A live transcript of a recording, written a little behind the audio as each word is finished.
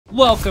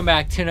Welcome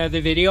back to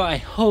another video. I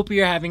hope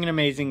you're having an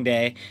amazing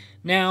day.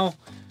 Now,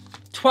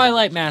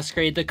 Twilight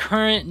Masquerade, the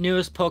current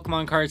newest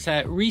Pokemon card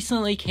set,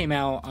 recently came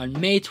out on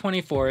May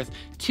 24th,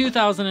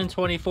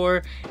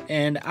 2024,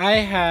 and I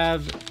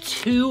have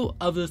 2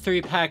 of the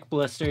 3-pack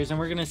blisters, and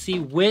we're going to see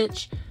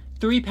which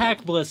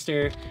 3-pack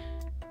blister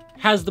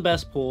has the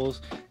best pulls.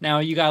 Now,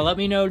 you gotta let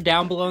me know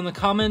down below in the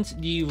comments,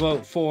 do you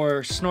vote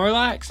for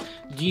Snorlax?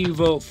 Do you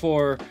vote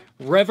for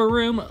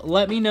Reverum?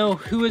 Let me know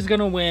who is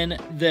gonna win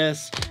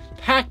this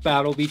pack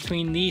battle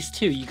between these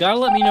two. You gotta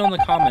let me know in the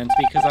comments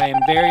because I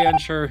am very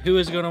unsure who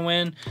is gonna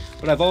win,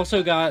 but I've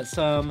also got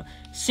some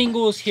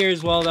singles here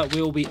as well that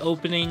we will be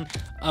opening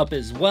up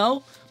as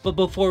well. But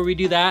before we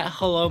do that,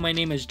 hello, my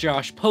name is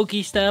Josh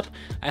Pokestep.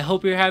 I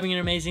hope you're having an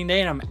amazing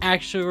day, and I'm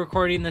actually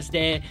recording this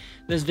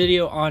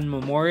video on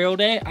Memorial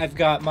Day. I've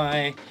got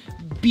my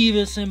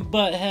Beavis and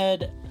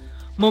Butthead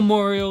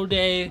Memorial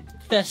Day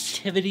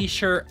festivity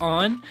shirt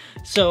on.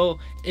 So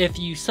if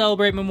you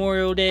celebrate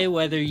Memorial Day,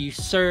 whether you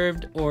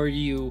served or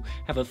you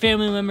have a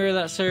family member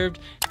that served,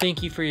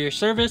 thank you for your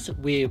service.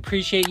 We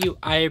appreciate you.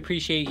 I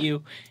appreciate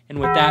you. And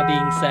with that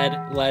being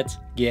said, let's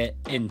get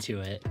into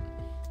it.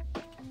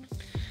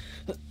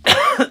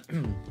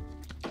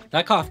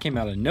 That cough came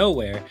out of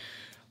nowhere.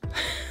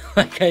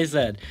 Like I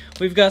said,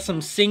 we've got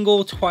some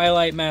single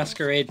Twilight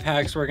Masquerade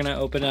packs we're going to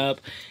open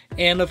up.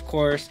 And of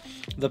course,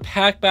 the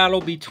pack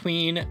battle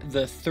between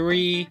the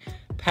 3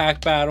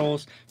 pack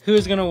battles.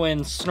 Who's going to win,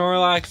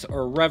 Snorlax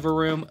or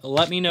Reverum?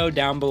 Let me know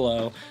down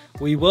below.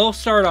 We will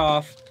start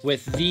off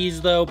with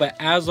these though, but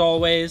as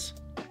always,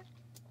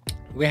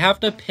 we have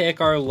to pick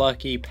our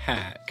lucky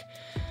pack.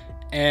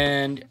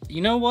 And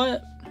you know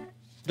what?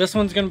 This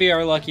one's going to be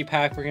our lucky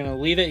pack. We're going to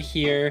leave it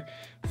here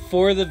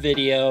for the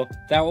video.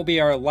 That will be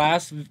our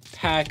last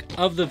pack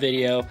of the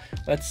video.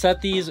 Let's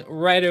set these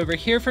right over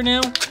here for now.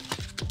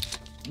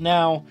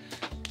 Now,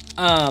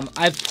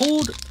 I've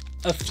pulled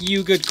a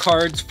few good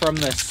cards from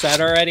this set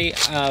already.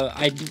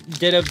 I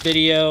did a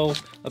video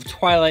of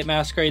Twilight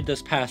Masquerade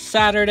this past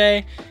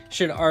Saturday.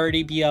 Should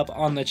already be up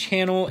on the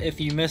channel.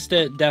 If you missed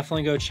it,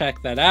 definitely go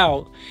check that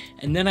out.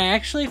 And then I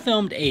actually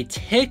filmed a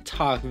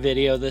TikTok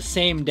video the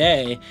same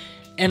day,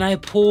 and I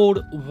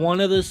pulled one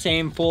of the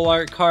same full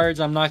art cards.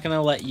 I'm not going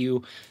to let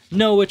you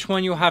know which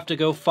one. You'll have to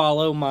go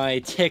follow my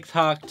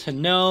TikTok to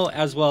know,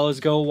 as well as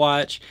go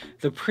watch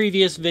the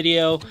previous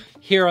video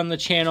here on the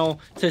channel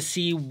to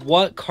see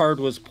what card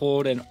was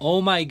pulled. And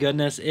oh my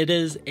goodness, it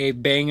is a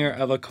banger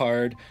of a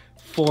card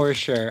for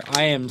sure.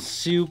 I am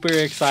super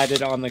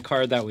excited on the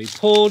card that we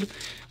pulled.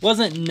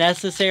 Wasn't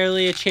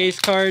necessarily a chase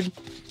card,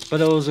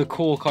 but it was a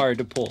cool card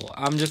to pull.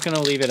 I'm just going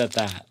to leave it at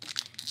that.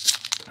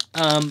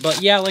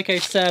 But yeah, like I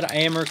said, I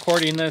am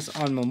recording this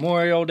on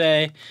Memorial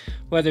Day.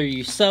 Whether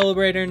you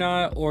celebrate or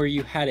not, or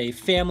you had a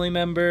family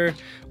member,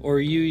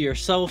 or you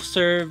yourself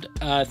served,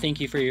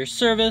 thank you for your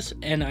service,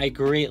 and I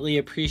greatly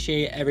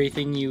appreciate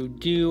everything you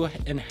do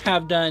and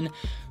have done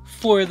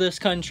for this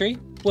country.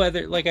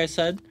 Whether, like I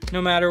said,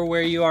 no matter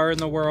where you are in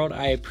the world,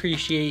 I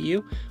appreciate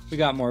you. We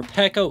got more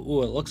Pekka.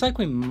 Ooh, it looks like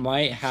we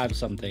might have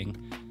something.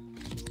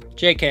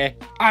 JK,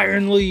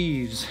 Iron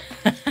Leaves.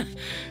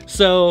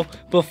 So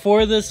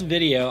before this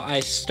video, I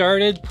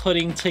started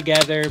putting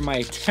together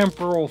my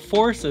Temporal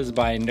Forces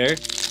binder.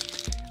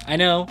 I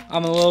know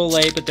I'm a little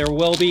late, but there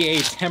will be a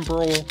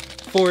Temporal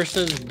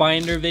Forces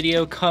binder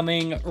video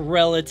coming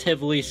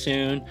relatively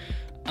soon.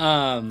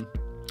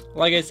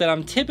 Like I said,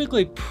 I'm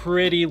typically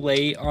pretty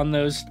late on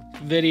those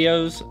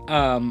videos.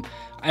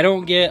 I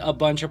don't get a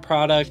bunch of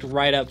product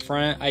right up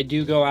front. I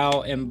do go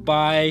out and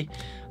buy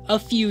a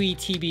few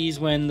ETBs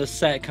when the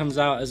set comes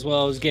out, as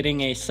well as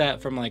getting a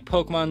set from like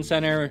Pokemon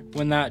Center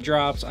when that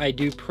drops. I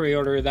do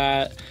pre-order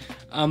that,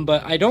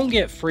 but I don't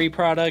get free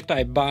product.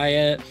 I buy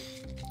it,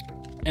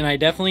 and I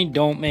definitely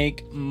don't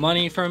make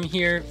money from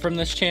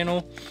this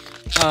channel.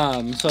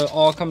 So it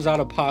all comes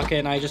out of pocket,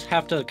 and I just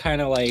have to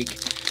kind of like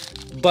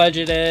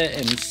budget it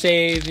and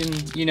save,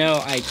 and you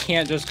know, I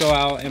can't just go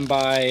out and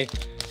buy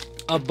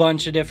a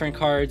bunch of different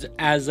cards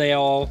as they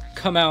all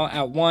come out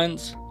at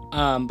once.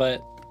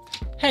 But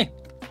hey,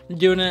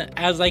 doing it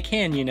as I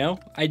can, you know.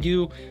 I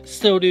do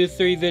still do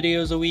 3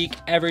 videos a week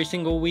every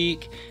single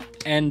week,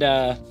 and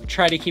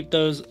try to keep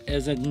those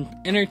as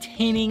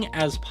entertaining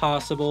as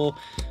possible.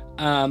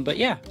 But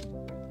yeah,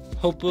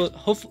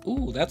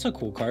 ooh, that's a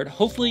cool card.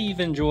 Hopefully you've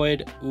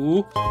enjoyed.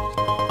 Ooh,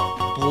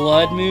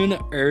 Blood Moon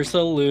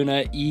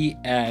Ursaluna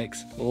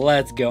EX.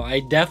 Let's go.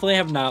 I definitely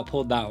have not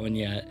pulled that one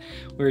yet.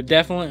 We're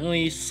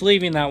definitely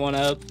sleeving that one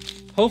up.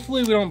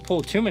 Hopefully we don't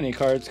pull too many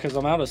cards, because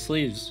I'm out of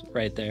sleeves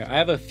right there. I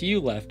have a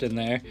few left in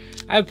there.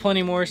 I have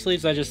plenty more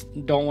sleeves. I just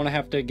don't want to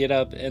have to get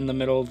up in the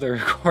middle of the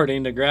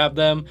recording to grab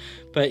them.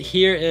 But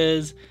here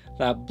is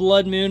that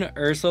Blood Moon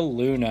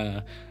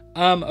Ursaluna.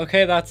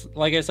 Okay, that's,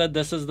 like I said,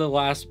 this is the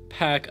last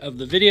pack of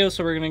the video,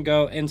 so we're going to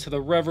go into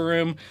the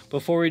Reverum.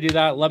 Before we do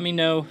that, let me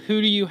know,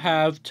 who do you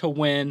have to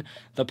win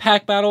the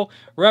pack battle,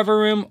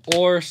 Reverum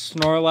or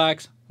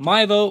Snorlax?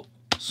 My vote,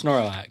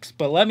 Snorlax.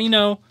 But let me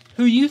know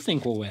who you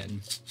think will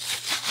win.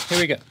 Here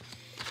we go.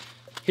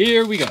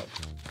 Here we go.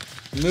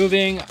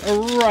 Moving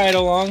right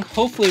along.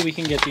 Hopefully we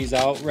can get these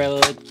out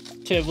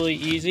relatively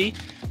easy.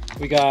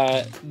 We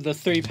got the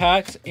 3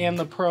 packs and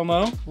the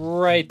promo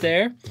right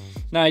there.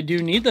 Now I do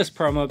need this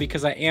promo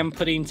because I am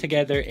putting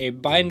together a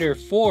binder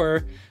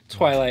for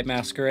Twilight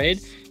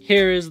Masquerade.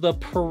 Here is the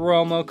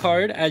promo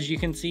card. As you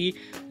can see,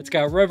 it's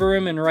got River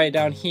Room, and right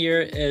down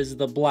here is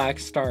the Black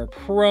Star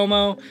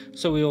promo.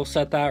 So we will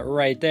set that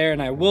right there,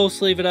 and I will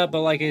sleeve it up,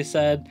 but like I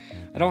said,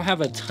 I don't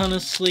have a ton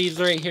of sleeves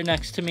right here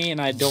next to me,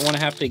 and I don't want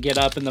to have to get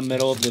up in the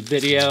middle of the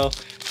video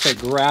to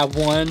grab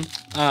one.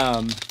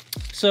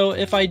 So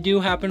if I do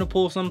happen to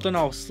pull something,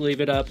 I'll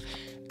sleeve it up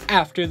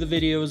after the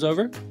video is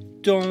over.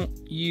 Don't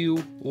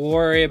you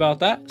worry about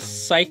that.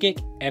 Psychic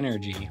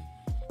Energy.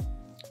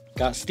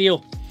 Got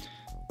Steel.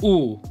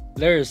 Ooh,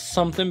 there is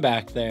something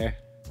back there.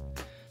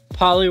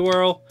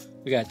 Poliwhirl.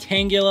 We got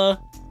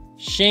Tangela,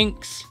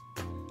 Shinx,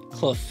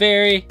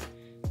 Clefairy,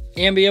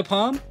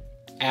 Ambipom,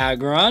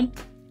 Aggron,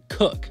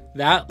 Cook.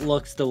 That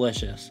looks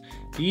delicious.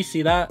 Do you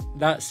see that?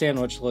 That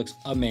sandwich looks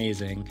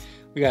amazing.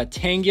 We got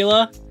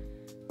Tangela.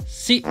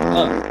 See,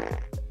 the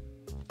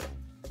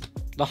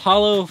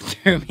holo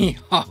threw me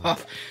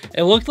off.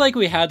 It looked like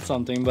we had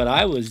something, but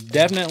I was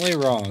definitely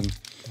wrong.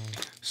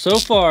 So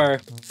far,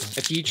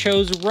 if you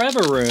chose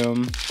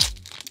Reveroom,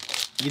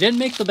 you didn't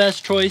make the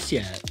best choice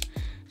yet.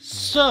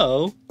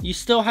 So you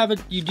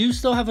do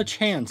still have a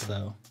chance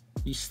though.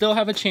 You still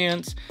have a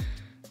chance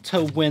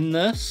to win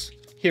this.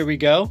 Here we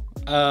go.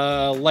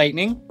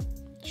 Lightning.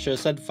 Should have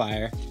said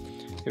fire.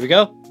 Here we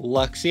go.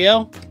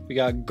 Luxio. We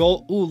got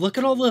gold. Ooh, look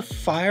at all the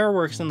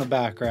fireworks in the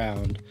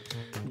background.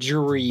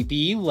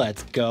 Dreepy.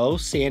 Let's go.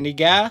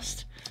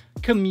 Sandygast.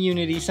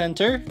 Community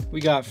Center.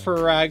 We got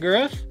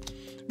Faragriff.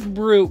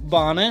 Brute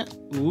Bonnet.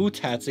 Ooh,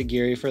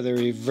 Tatsugiri for the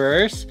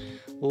reverse.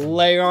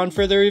 Leon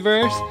for the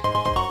reverse.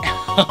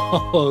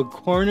 Oh,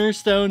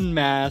 Cornerstone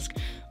Mask.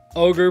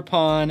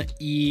 Ogerpon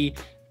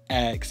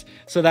EX.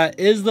 So that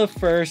is the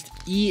first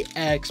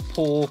EX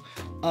pull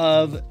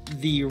of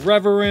the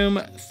Reveroom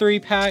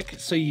 3-pack.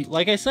 So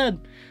like I said,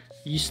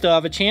 you still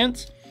have a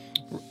chance.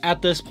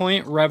 At this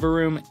point,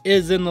 Reveroom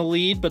is in the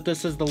lead, but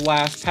this is the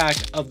last pack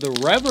of the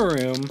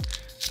Reveroom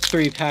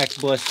 3-pack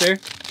blister.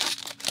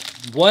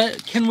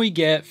 What can we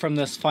get from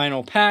this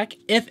final pack,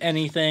 if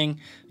anything?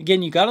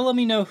 Again, you gotta let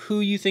me know who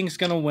you think's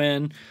gonna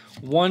win.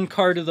 1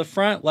 card to the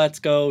front, let's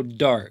go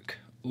Dark.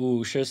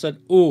 Ooh, should've said,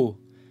 ooh.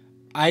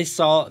 I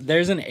saw,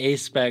 there's an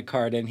A-Spec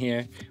card in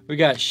here. We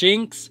got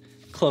Shinx,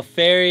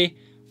 Clefairy,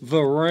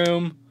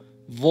 Varoom,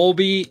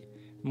 Volbeat,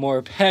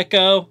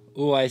 Morpeko.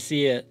 Ooh, I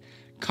see it.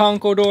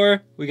 Conkeldurr.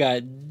 We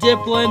got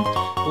Dipplin,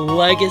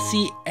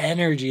 Legacy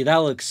Energy. That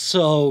looks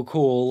so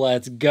cool.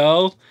 Let's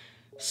go.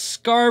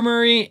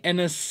 Skarmory and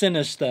a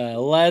Sinistcha.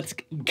 Let's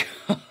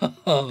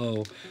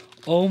go.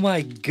 Oh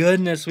my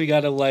goodness, we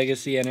got a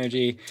Legacy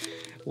Energy.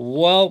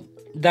 Well,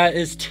 that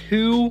is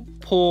 2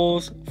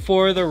 pulls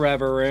for the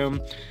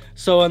Reveroom.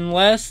 So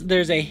unless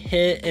there's a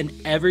hit in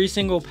every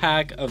single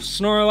pack of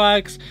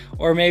Snorlax,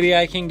 or maybe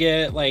I can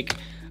get like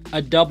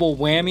a double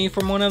whammy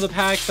from one of the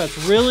packs, that's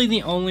really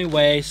the only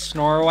way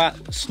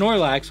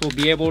Snorlax will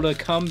be able to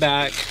come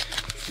back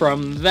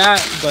from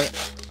that.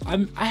 But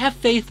I have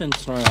faith in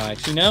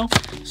Snorlax, you know?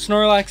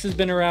 Snorlax has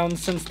been around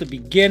since the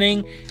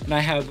beginning, and I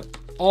have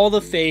all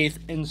the faith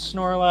in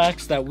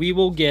Snorlax that we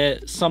will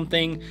get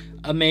something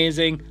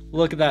amazing.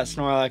 Look at that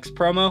Snorlax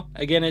promo.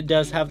 Again, it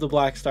does have the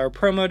Black Star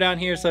promo down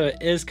here, so it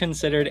is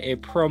considered a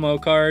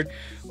promo card.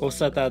 We'll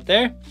set that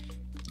there.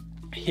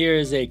 Here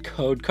is a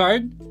code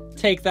card.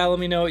 Take that, let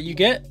me know what you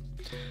get.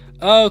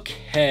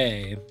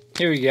 Okay,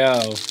 here we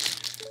go.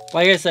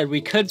 Like I said,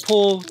 we could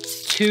pull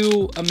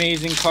 2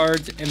 amazing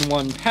cards in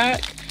 1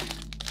 pack,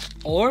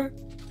 or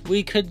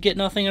we could get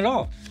nothing at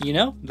all. You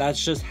know,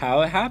 that's just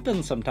how it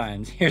happens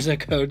sometimes. Here's a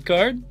code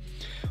card.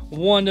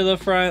 1 to the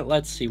front.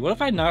 Let's see. What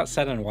have I not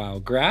said in a while?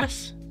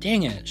 Grass?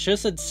 Dang it. Should have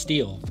said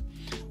Steel.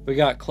 We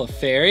got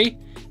Clefairy,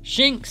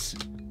 Shinx,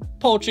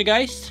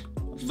 Poltergeist,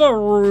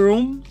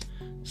 Varoom,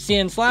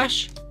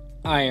 Sandslash,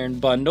 Iron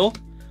Bundle,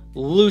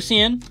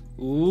 Lucian,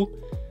 ooh,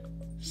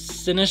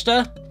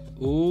 Sinistcha,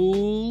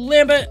 ooh,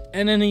 Lambert,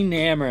 and an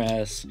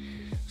Enamorus.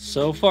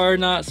 So far,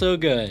 not so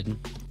good.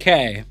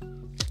 Okay.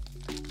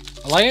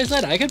 Like I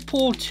said, I could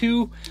pull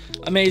 2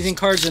 amazing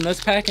cards in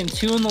this pack and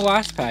 2 in the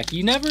last pack.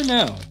 You never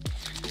know.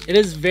 It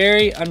is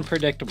very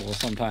unpredictable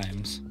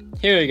sometimes.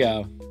 Here we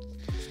go.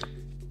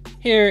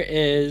 Here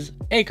is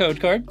a code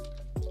card.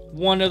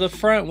 1 to the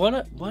front.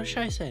 What should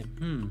I say?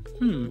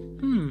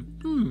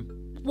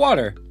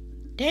 Water.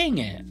 Dang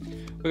it.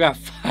 We got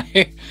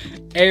Fire,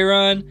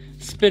 Aeron,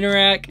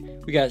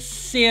 Spinarak. We got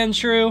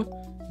Sandshrew,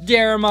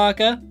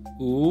 Darumaka.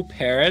 Ooh,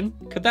 Perrin.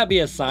 Could that be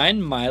a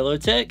sign?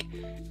 Milotic,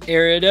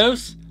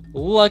 Ariados,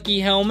 Lucky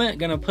Helmet.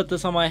 Gonna put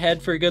this on my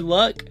head for good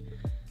luck.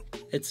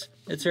 It's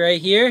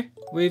right here.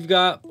 We've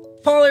got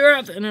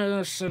Poliwrath and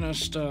a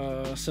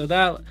Sinistcha. So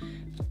that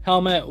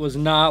helmet was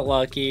not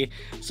lucky.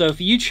 So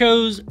if you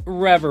chose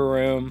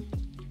Reveroom,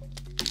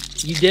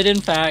 you did in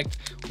fact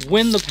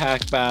win the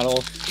pack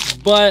battle,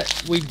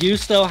 but we do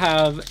still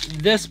have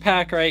this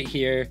pack right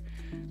here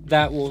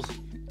that will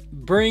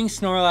bring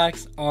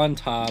Snorlax on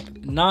top.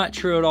 Not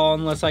true at all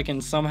unless I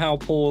can somehow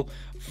pull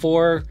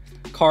 4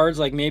 cards,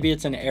 like maybe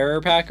it's an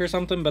error pack or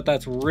something, but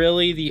that's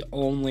really the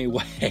only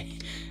way.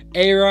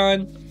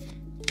 Aeron,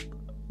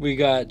 we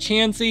got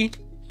Chansey,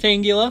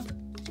 Tangela,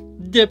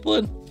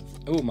 Dipplin.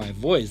 Oh, my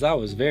voice, that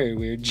was very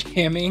weird.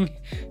 Jamming,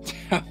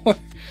 Tower,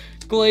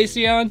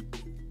 Glaceon,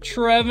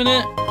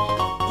 Trevenant.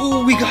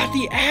 Oh, we got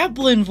the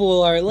Applin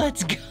full art.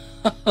 Let's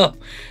go.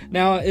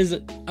 Now, as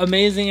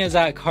amazing as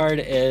that card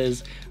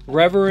is,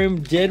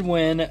 Reverum did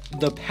win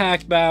the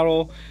pack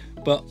battle,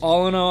 but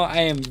all in all,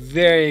 I am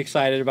very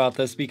excited about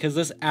this because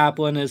this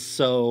Applin is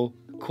so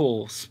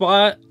cool.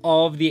 Spot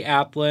all of the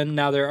Applin.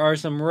 Now, there are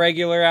some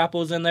regular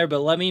apples in there,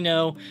 but let me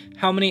know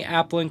how many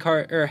Applin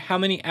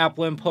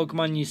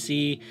Pokemon you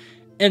see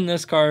in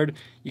this card.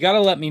 You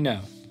gotta let me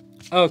know.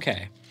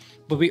 Okay,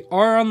 but we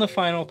are on the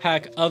final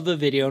pack of the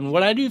video, and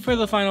what I do for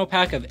the final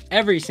pack of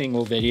every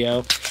single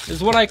video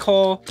is what I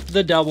call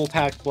the double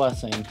pack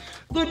blessing.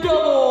 The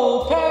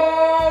double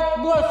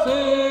pack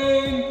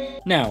blessing!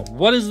 Now,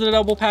 what is the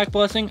double pack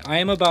blessing? I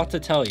am about to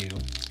tell you.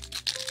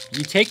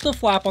 You take the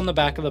flap on the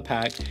back of the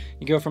pack,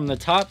 you go from the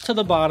top to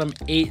the bottom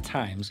 8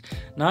 times.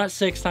 Not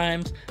 6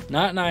 times,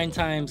 not 9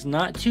 times,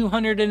 not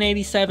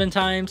 287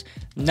 times,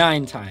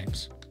 9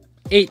 times.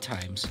 8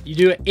 times. You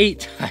do it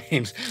 8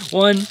 times.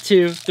 1,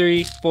 2,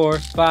 3, 4,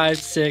 5,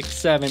 6,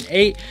 7,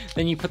 8.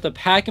 Then you put the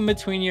pack in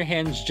between your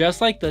hands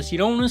just like this. You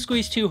don't want to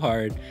squeeze too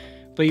hard,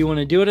 but you want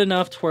to do it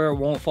enough to where it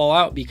won't fall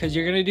out, because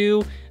you're going to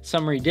do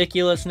some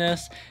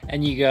ridiculousness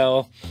and you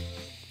go,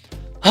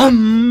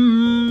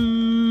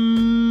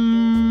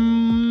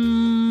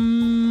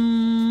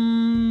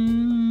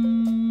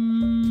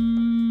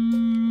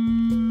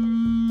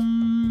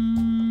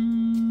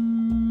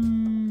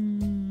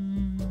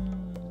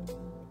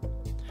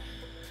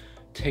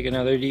 Take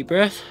another deep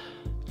breath.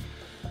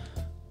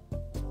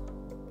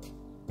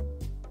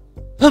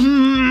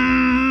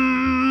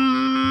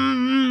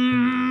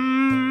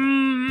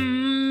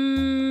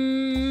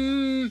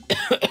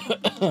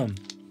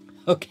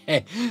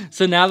 Okay,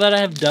 so now that I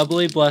have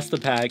doubly blessed the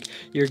pack,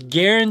 you're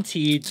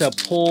guaranteed to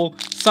pull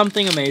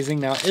something amazing.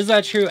 Now, is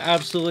that true?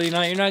 Absolutely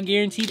not. You're not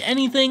guaranteed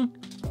anything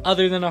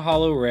other than a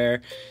holo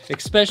rare,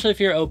 especially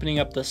if you're opening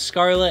up the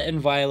Scarlet and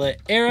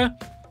Violet era.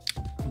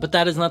 But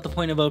that is not the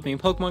point of opening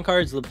Pokemon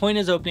cards. The point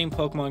is opening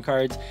Pokemon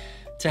cards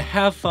to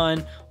have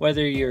fun,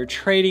 whether you're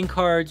trading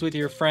cards with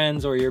your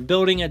friends, or you're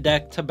building a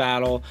deck to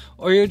battle,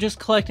 or you're just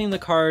collecting the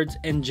cards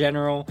in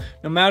general.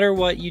 No matter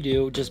what you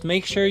do, just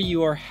make sure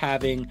you are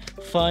having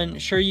fun.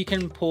 Sure, you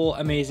can pull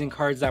amazing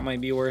cards that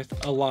might be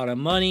worth a lot of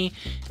money,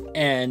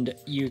 and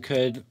you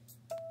could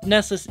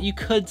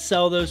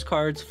sell those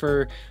cards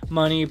for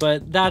money,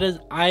 but that is,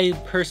 I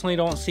personally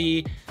don't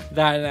see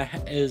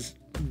that as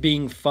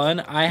being fun.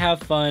 I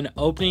have fun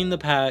opening the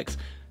packs,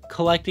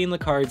 collecting the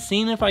cards,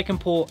 seeing if I can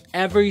pull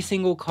every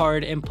single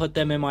card and put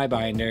them in my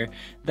binder.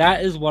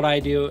 That is what I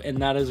do,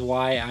 and that is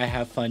why I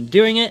have fun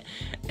doing it.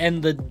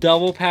 And the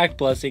double pack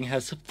blessing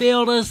has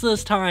failed us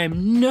this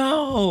time.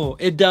 No,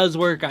 it does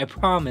work, I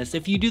promise.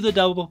 If you do the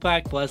double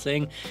pack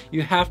blessing,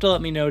 you have to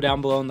let me know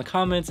down below in the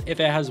comments if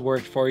it has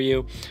worked for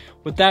you.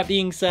 With that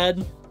being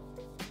said,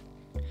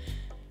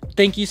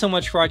 thank you so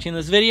much for watching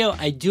this video.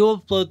 I do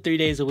upload 3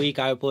 days a week.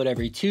 I upload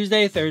every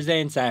Tuesday,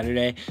 Thursday, and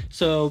Saturday.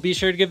 So be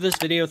sure to give this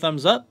video a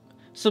thumbs up.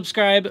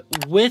 Subscribe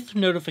with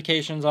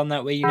notifications on,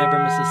 that way you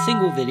never miss a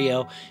single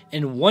video.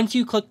 And once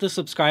you click the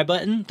subscribe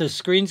button, the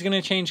screen's going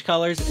to change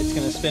colors. It's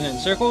going to spin in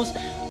circles.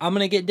 I'm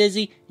going to get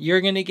dizzy.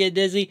 You're going to get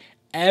dizzy.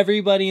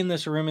 Everybody in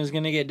this room is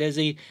going to get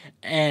dizzy.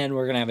 And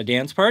we're going to have a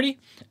dance party.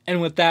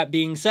 And with that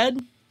being said,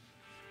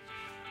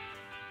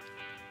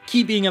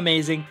 keep being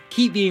amazing,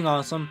 keep being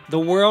awesome. The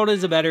world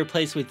is a better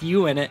place with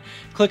you in it.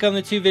 Click on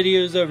the 2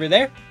 videos over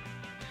there.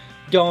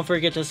 Don't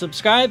forget to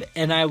subscribe,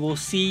 and I will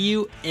see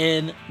you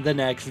in the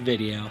next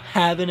video.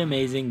 Have an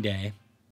amazing day.